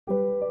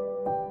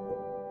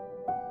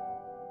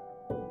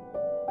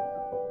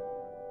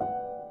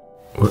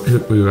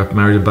we got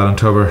married in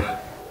Ballintubber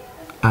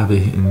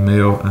Abbey in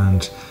Mayo,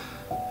 and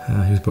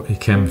he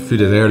came a few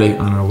days early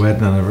on our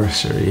wedding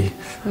anniversary.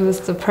 It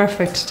was the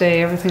perfect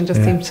day. Everything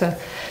just seemed to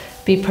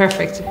be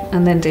perfect.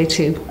 And then day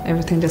 2,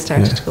 everything just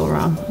started to go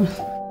wrong.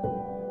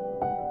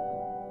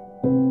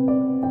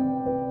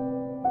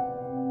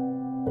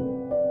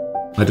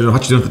 I don't know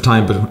what she did at the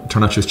time, but it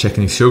turned out she was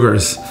checking his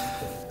sugars.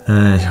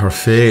 Her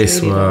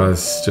face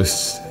was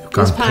just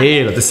gone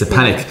pale. This is a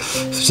panic.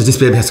 So she said, this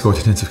baby has to go to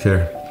intensive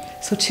care.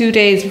 So 2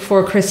 days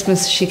before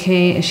Christmas, she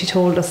came and she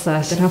told us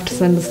that they'd have to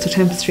send us to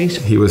Temple Street.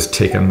 He was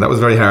taken, that was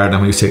very hard,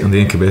 and he was taken in the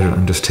incubator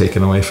and just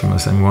taken away from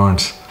us, and we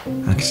weren't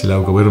actually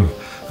allowed to go with him.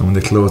 And when they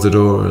closed the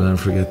door, I'll never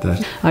forget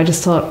that. I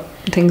just thought,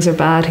 things are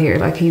bad here,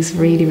 like he's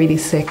really, really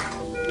sick.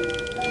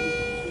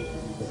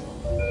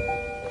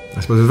 I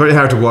suppose it was very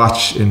hard to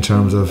watch in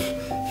terms of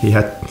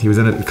he was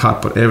in a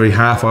cot, but every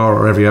half hour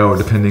or every hour,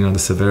 depending on the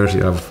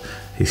severity of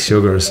his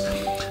sugars,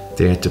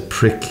 they had to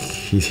prick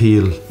his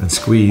heel and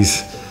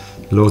squeeze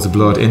loads of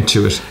blood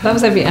into it. That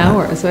was every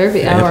hour, so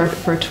every hour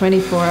for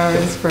 24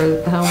 hours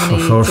for how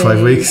many For 4 or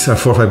 5 weeks, or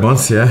 4 or 5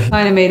 months, yeah.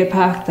 Kind of made a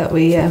pact that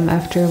we,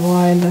 after a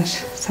while, that,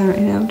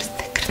 sorry now I'm just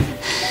thinking of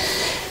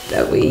it,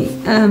 that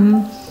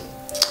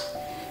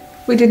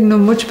we didn't know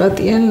much about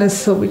the illness,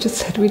 so we just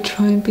said we'd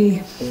try and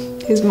be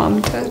his mum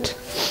and dad.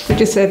 We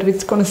just said we're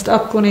going to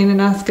stop going in and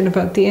asking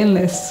about the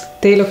illness.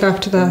 They look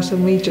after that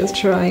and we just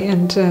try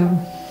and...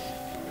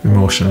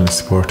 emotionally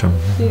support him.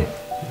 Yeah.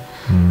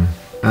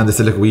 And they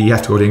said, look, we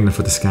have to go to England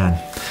for the scan.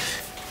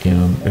 You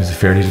know, it was a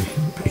fairly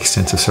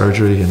extensive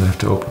surgery, and they have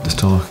to open the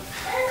stomach.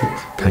 The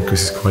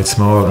pancreas is quite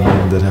small, and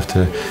then they'd have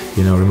to,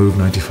 you know, remove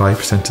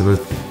 95% of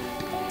it.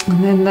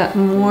 And then that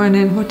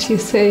morning, what do you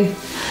say?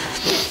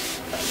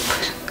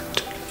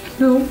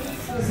 No.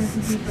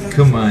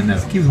 Come on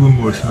now, give us one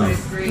more time.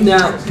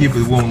 No. Give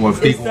us one more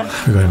big one.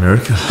 We got a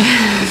miracle.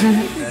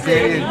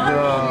 There you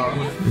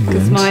go.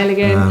 Good smile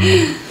again.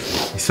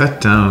 He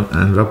sat down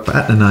and without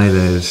batting an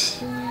eyelid,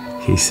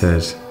 he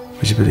said,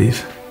 would you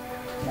believe?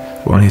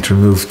 We only had to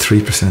remove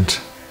 3%.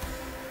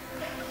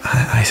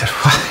 I said,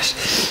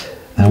 what?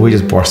 And we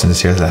just burst into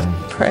tears at him.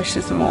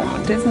 Precious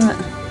moment, isn't it?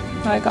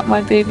 I got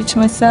my baby to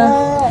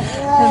myself.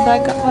 And I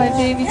got my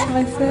baby to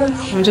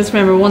myself. I just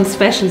remember one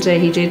special day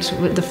he did. It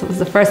was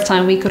the first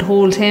time we could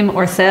hold him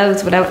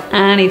ourselves without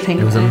anything.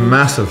 It was a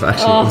massive,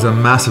 actually, it was a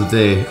massive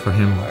day for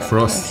him, for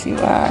us. Yes, you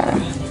are.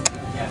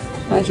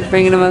 Imagine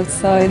bringing him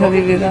outside, how do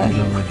you do that?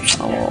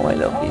 Oh, I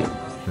love you.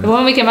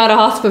 When we came out of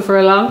hospital for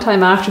a long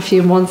time, after a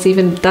few months,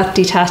 even that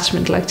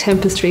detachment, like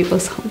Temple Street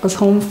was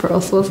home for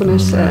us, wasn't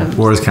it?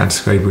 Words can't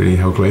describe really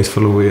how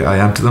grateful I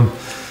am to them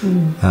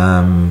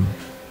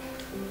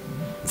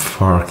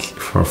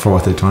for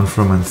what they've done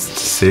for him and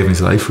saving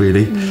his life,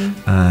 really.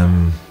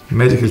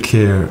 Medical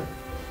care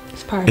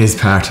is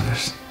part of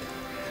it,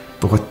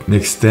 but what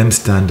makes them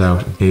stand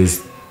out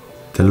is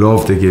the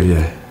love they give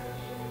you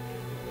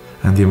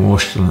and the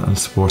emotional and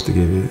support they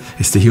give you.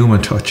 It's the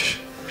human touch.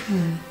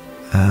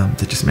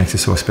 That just makes it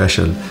so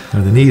special. You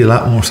know, they need a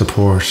lot more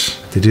support.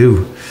 They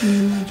do.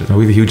 You know,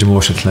 we have a huge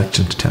emotional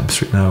connection to Temple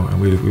Street now, and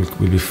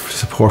we'll be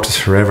supporters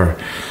forever.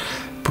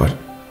 But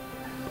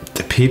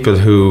the people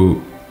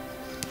who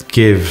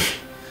give,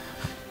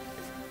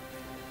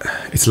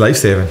 it's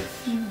life-saving.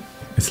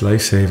 It's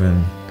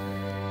life-saving.